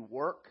 laundry,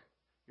 work,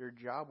 your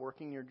job,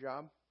 working your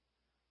job.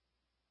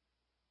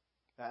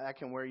 That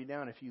can wear you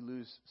down if you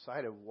lose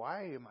sight of,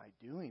 why am I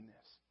doing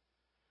this?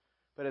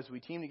 But as we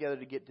team together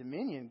to get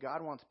dominion,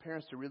 God wants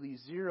parents to really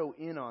zero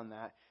in on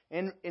that.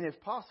 And if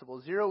possible,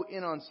 zero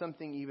in on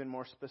something even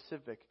more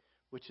specific,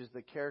 which is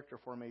the character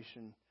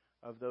formation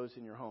of those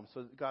in your home.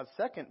 So God's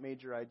second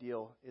major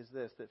ideal is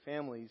this, that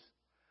families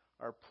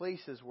are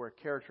places where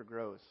character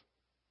grows.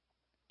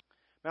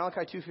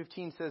 Malachi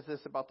 2:15 says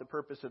this about the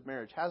purpose of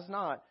marriage. Has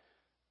not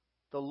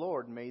the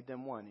Lord made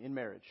them one in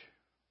marriage?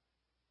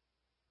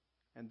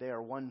 And they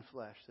are one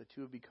flesh. The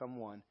two have become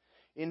one.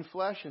 In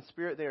flesh and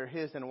spirit they are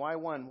His. And why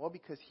one? Well,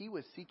 because He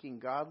was seeking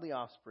godly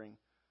offspring.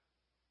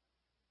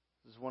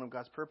 This is one of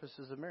God's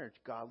purposes of marriage.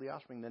 Godly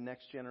offspring, the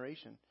next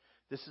generation.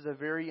 This is a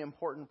very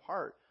important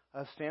part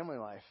of family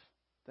life.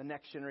 The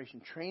next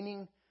generation.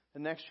 Training the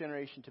next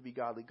generation to be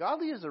godly.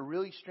 Godly is a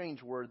really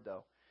strange word,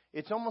 though.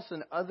 It's almost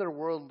an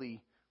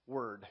otherworldly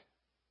word.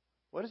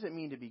 What does it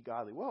mean to be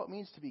godly? Well, it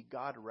means to be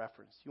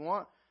God-referenced. You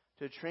want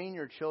to train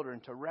your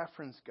children to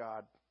reference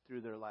God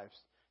through their lives.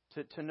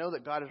 To know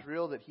that God is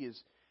real, that He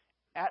is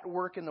at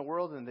work in the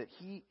world, and that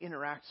He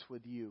interacts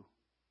with you.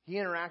 He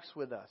interacts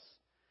with us.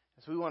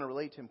 And so we want to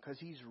relate to Him because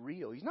He's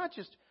real. He's not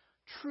just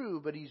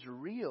true, but He's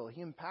real.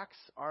 He impacts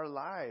our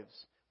lives.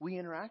 We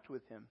interact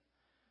with Him.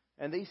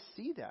 And they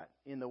see that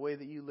in the way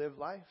that you live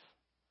life.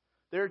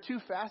 There are two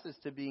facets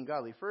to being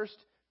godly. First,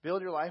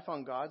 build your life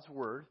on God's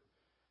Word.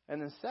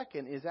 And then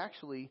second is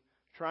actually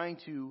trying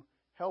to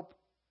help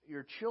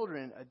your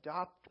children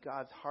adopt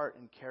God's heart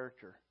and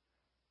character.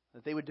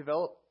 That they would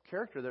develop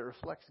character that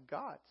reflects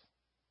God's.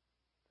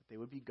 That they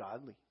would be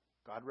godly,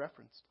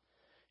 God-referenced.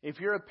 If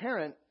you're a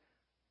parent,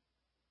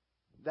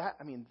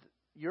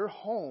 your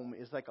home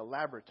is like a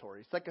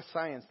laboratory. It's like a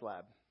science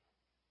lab.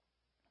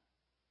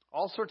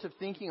 All sorts of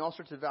thinking, all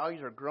sorts of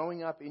values are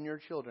growing up in your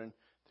children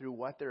through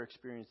what they're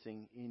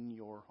experiencing in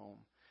your home.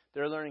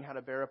 They're learning how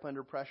to bear up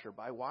under pressure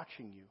by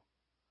watching you.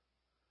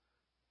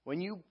 When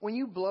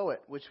you blow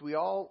it, which we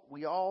all,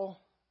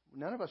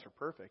 none of us are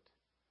perfect.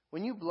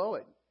 When you blow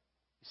it,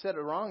 you set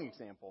a wrong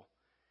example,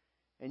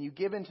 and you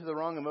give into the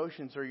wrong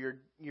emotions, or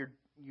you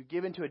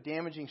give into a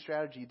damaging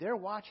strategy, they're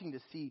watching to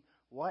see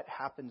what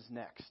happens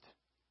next.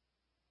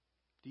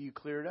 Do you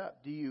clear it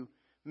up? Do you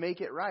make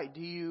it right?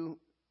 Do you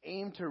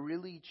aim to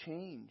really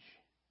change?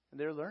 And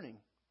they're learning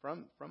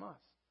from us.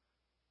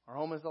 Our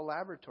home is the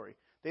laboratory.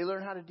 They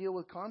learn how to deal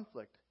with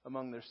conflict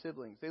among their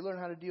siblings. They learn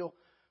how to deal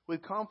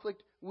with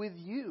conflict with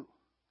you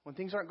when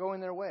things aren't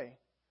going their way.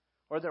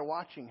 Or they're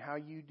watching how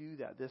you do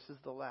that. This is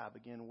the lab,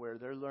 again, where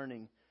they're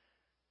learning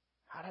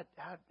how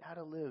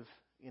to live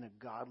in a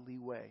godly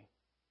way.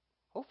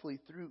 Hopefully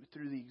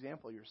through the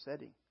example you're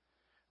setting.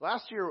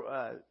 Last year,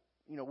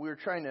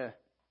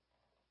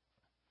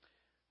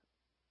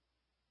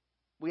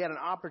 we had an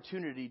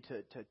opportunity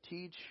to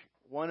teach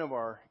one of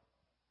our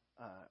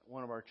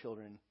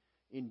children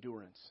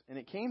endurance. And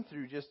it came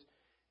through just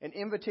an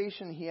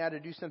invitation. He had to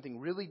do something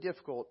really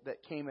difficult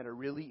that came at a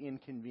really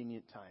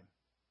inconvenient time.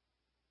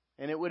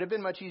 And it would have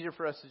been much easier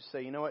for us to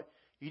say, you know what,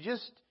 you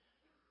just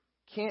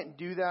can't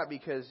do that,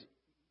 because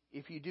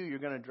if you do, you're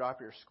going to drop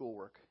your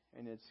schoolwork.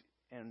 And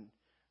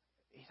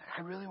he's like,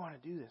 I really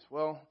want to do this.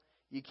 Well,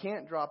 you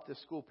can't drop the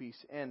school piece.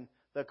 And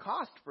the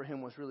cost for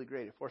him was really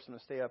great. It forced him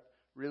to stay up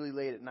really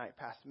late at night,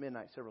 past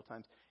midnight several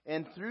times.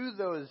 And through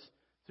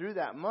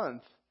that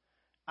month,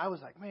 I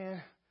was like,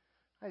 man,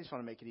 I just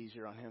want to make it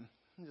easier on him.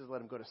 Just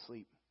let him go to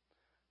sleep.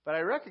 But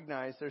I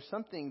recognize there's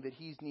something that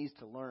he needs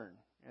to learn.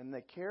 And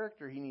the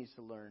character he needs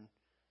to learn,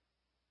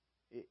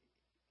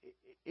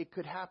 it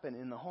could happen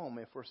in the home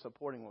if we're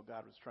supporting what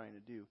God was trying to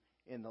do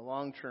in the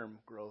long-term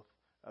growth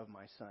of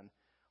my son.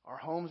 Our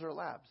homes are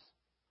labs.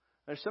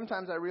 There's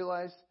sometimes I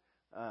realize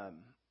I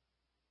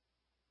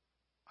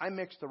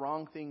mix the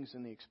wrong things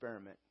in the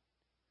experiment,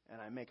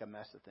 and I make a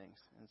mess of things.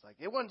 And it's like,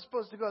 it wasn't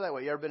supposed to go that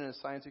way. You ever been in a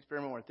science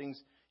experiment where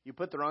you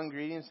put the wrong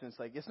ingredients, and it's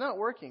like, it's not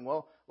working?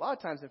 Well, a lot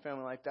of times in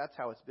family life, that's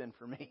how it's been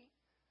for me.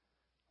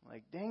 I'm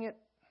like, dang it,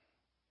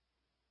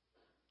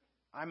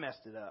 I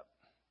messed it up.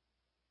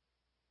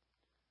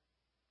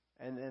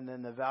 And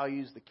then the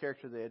values, the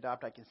character they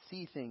adopt, I can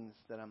see things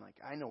that I'm like,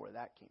 I know where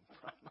that came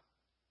from.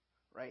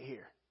 Right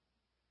here.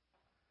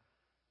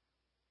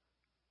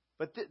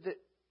 But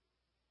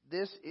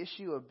this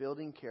issue of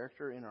building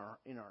character in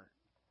our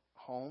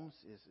homes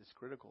is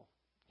critical.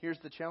 Here's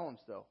the challenge,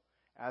 though.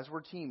 As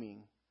we're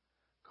teaming,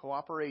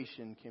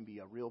 cooperation can be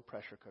a real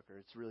pressure cooker.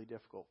 It's really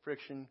difficult.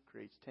 Friction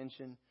creates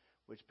tension,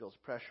 which builds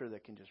pressure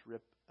that can just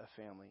rip a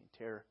family and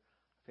tear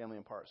a family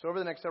apart. So over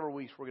the next several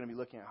weeks, we're going to be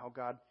looking at how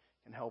God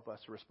can help us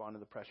to respond to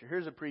the pressure.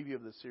 Here's a preview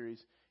of the series.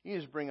 You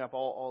can just bring up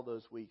all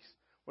those weeks.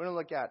 We're going to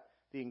look at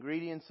the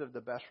ingredients of the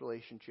best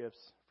relationships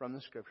from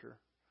the Scripture.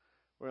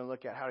 We're going to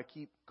look at how to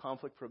keep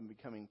conflict from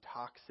becoming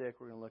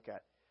toxic. We're going to look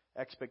at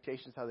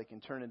expectations, how they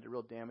can turn into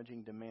real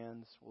damaging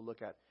demands. We'll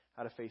look at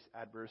how to face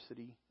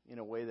adversity in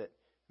a way that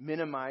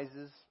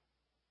minimizes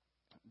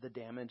the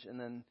damage. And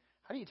then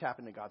how do you tap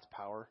into God's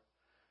power?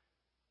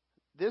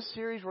 This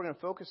series we're going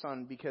to focus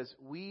on because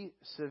we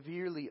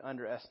severely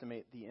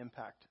underestimate the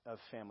impact of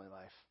family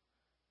life.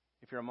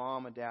 If you're a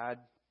mom, a dad,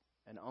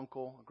 an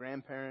uncle, a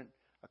grandparent,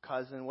 a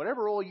cousin,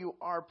 whatever role you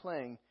are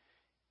playing,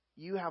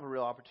 you have a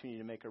real opportunity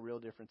to make a real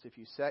difference if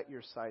you set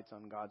your sights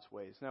on God's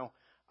ways. Now,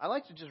 I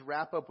like to just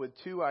wrap up with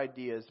 2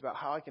 ideas about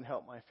how I can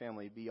help my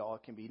family be all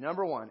it can be.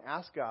 Number 1,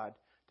 ask God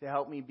to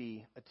help me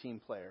be a team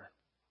player.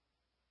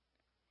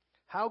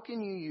 How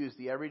can you use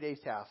the everyday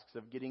tasks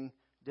of getting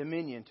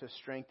dominion to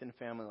strengthen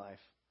family life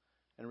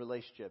and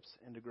relationships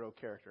and to grow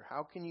character?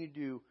 How can you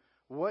do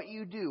what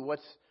you do,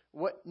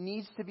 what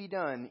needs to be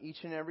done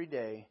each and every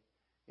day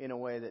in a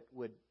way that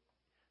would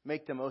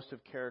make the most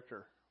of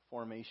character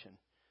formation?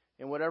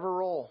 In whatever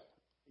role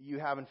you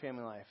have in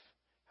family life,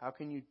 how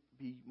can you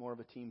be more of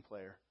a team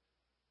player?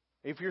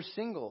 If you're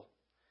single,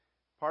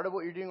 part of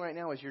what you're doing right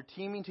now is you're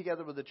teaming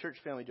together with the church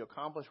family to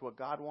accomplish what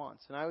God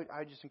wants. And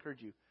I just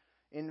encourage you,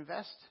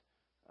 invest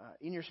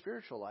in your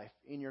spiritual life,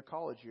 in your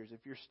college years. If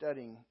you're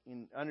studying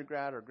in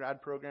undergrad or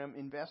grad program,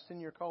 invest in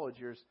your college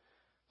years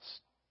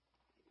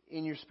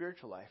in your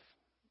spiritual life.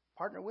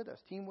 Partner with us,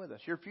 team with us.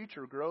 Your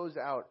future grows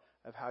out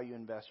of how you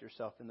invest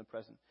yourself in the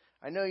present.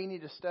 I know you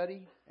need to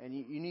study, and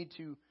you need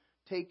to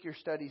take your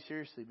study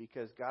seriously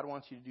because God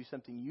wants you to do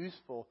something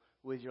useful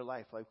with your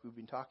life like we've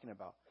been talking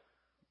about.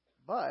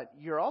 But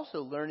you're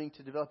also learning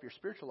to develop your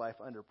spiritual life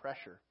under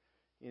pressure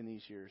in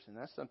these years, and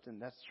that's something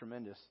that's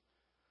tremendous.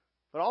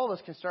 But all of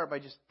us can start by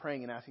just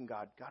praying and asking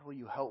God, God, will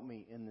you help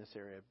me in this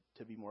area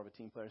to be more of a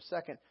team player?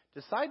 Second,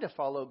 decide to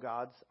follow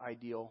God's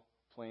ideal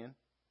plan.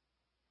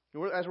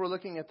 As we're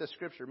looking at the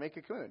Scripture, make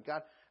a commitment.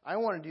 God, I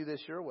want to do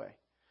this your way.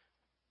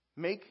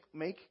 Make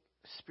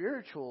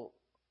spiritual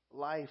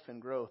life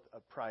and growth a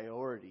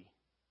priority.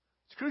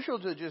 It's crucial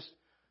to just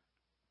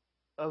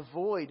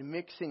avoid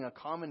mixing a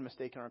common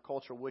mistake in our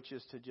culture, which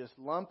is to just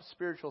lump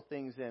spiritual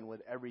things in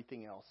with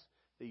everything else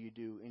that you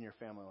do in your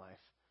family life.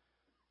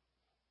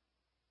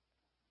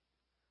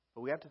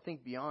 But we have to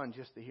think beyond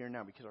just the here and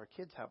now because our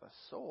kids have a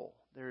soul.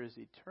 There is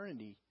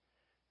eternity.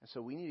 And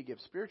so we need to give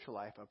spiritual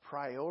life a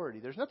priority.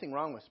 There's nothing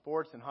wrong with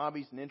sports and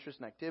hobbies and interests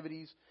and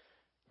activities,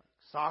 like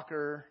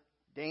soccer,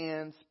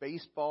 dance,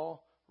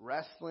 baseball,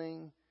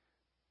 wrestling,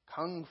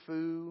 kung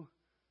fu,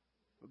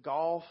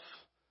 golf,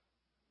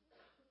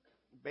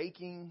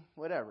 baking,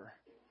 whatever.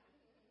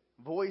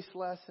 Voice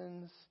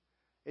lessons.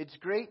 It's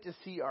great to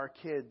see our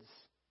kids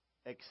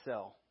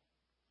excel,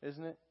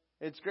 isn't it?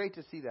 It's great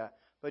to see that.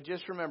 But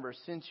just remember,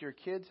 since your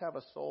kids have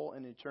a soul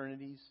and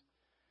eternities,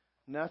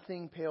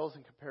 nothing pales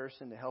in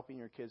comparison to helping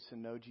your kids to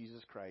know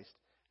Jesus Christ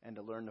and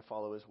to learn to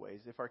follow His ways.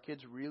 If our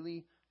kids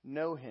really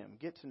know Him,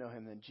 get to know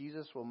Him, then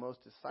Jesus will most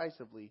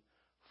decisively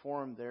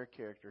form their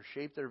character,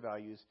 shape their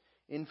values,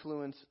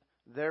 influence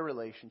their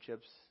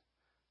relationships,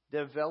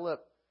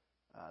 develop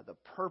the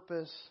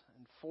purpose,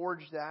 and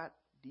forge that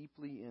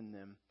deeply in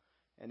them.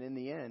 And in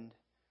the end,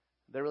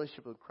 their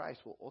relationship with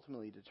Christ will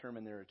ultimately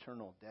determine their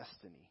eternal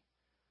destiny.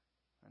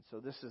 And so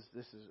this is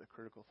a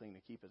critical thing to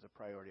keep as a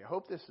priority. I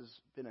hope this has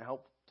been a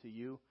help to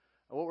you.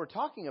 And what we're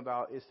talking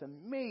about is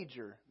some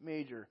major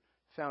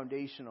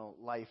foundational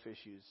life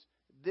issues.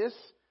 This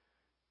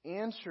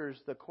answers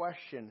the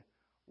question,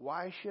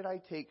 why should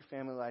I take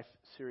family life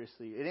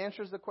seriously? It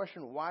answers the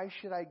question, why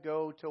should I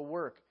go to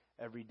work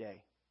every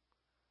day?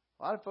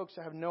 A lot of folks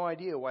have no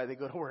idea why they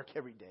go to work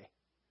every day.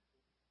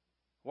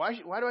 Why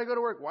do I go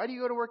to work? Why do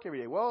you go to work every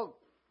day? Well,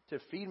 to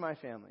feed my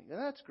family. And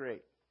that's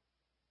great.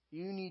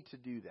 You need to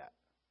do that.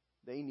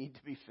 They need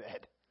to be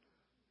fed.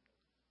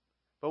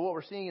 But what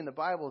we're seeing in the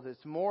Bible is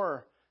it's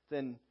more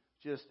than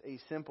just a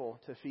simple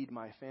to feed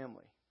my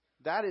family.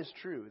 That is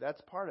true.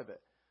 That's part of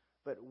it.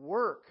 But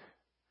work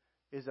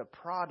is a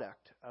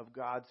product of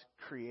God's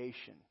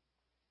creation.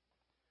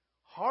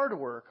 Hard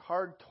work,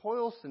 hard,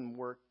 toilsome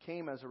work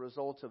came as a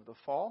result of the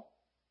fall.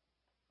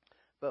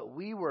 But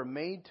we were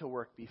made to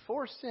work.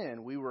 Before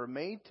sin, we were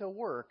made to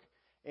work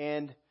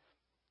and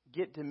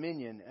get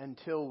dominion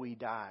until we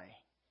die.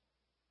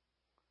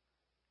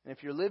 And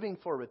if you're living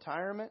for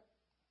retirement,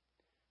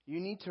 you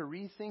need to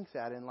rethink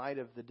that in light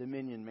of the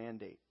dominion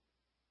mandate.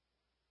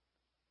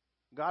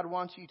 God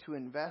wants you to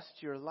invest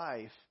your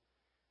life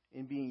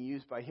in being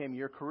used by Him.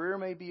 Your career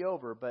may be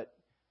over, but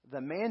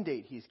the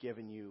mandate He's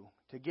given you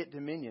to get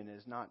dominion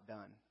is not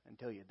done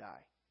until you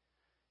die.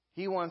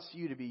 He wants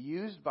you to be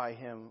used by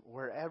Him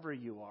wherever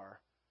you are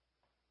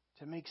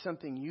to make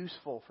something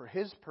useful for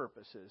His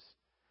purposes.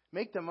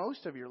 Make the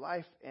most of your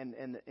life and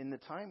in the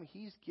time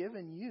He's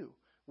given you.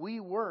 We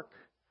work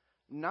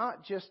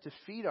not just to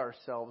feed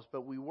ourselves,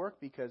 but we work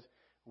because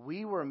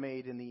we were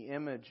made in the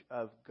image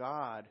of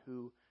God,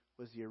 who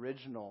was the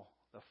original,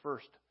 the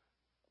first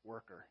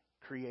worker,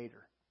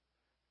 creator.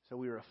 So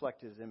we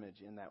reflect His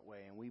image in that way,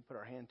 and we put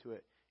our hand to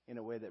it in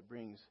a way that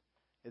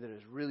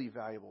is really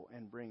valuable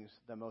and brings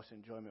the most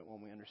enjoyment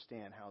when we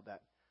understand how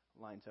that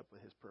lines up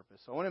with His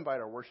purpose. So I want to invite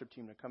our worship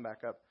team to come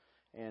back up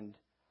and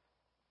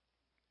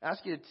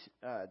ask you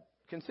to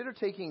consider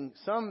taking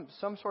some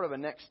sort of a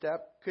next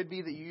step. Could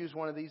be that you use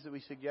one of these that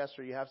we suggest,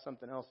 or you have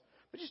something else.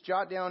 But just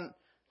jot down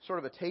sort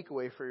of a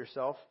takeaway for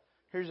yourself.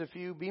 Here's a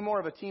few. Be more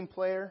of a team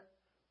player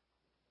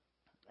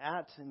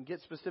and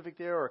get specific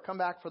there, or come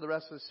back for the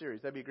rest of the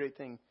series. That'd be a great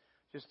thing,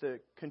 just to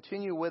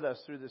continue with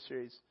us through the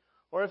series.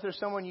 Or if there's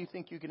someone you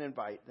think you can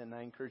invite, then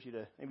I encourage you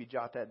to maybe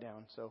jot that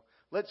down. So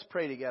let's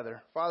pray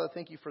together. Father,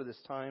 thank you for this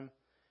time.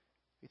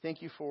 We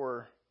thank you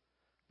for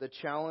the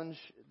challenge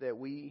that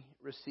we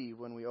receive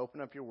when we open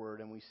up your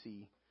word and we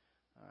see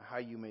how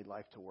you made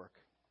life to work.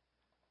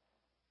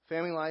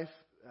 Family life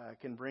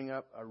can bring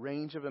up a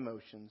range of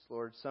emotions,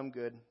 Lord, some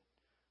good,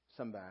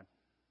 some bad,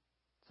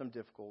 some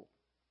difficult.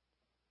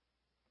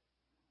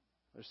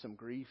 There's some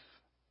grief,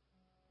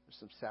 there's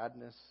some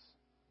sadness,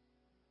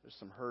 there's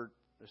some hurt,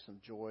 there's some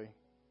joy,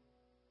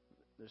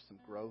 there's some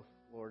growth,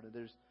 Lord.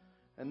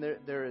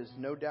 There is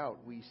no doubt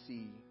we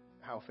see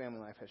how family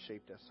life has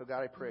shaped us. So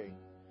God, I pray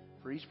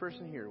for each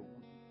person here,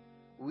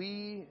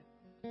 we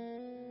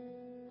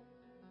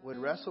would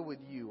wrestle with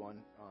you on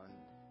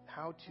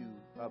how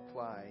to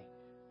apply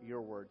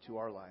your word to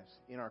our lives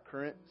in our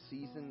current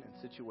season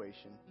and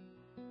situation.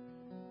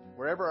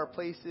 Wherever our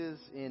place is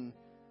in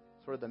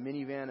sort of the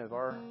minivan of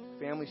our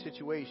family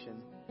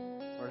situation,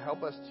 Lord,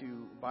 help us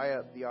to buy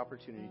up the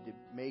opportunity to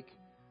make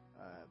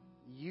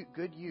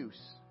good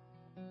use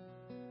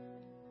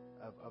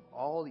of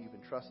all that you've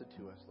entrusted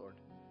to us, Lord.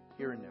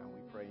 Here and now, we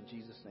pray in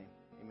Jesus' name.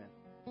 Amen.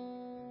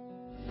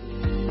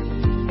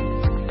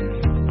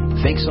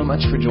 Thanks so much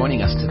for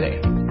joining us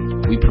today.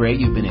 We pray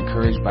you've been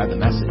encouraged by the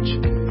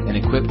message and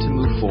equipped to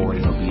move forward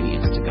in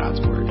obedience to God's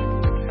Word.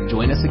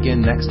 Join us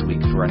again next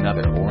week for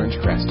another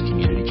Orangecrest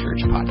Community Church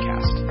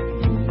podcast.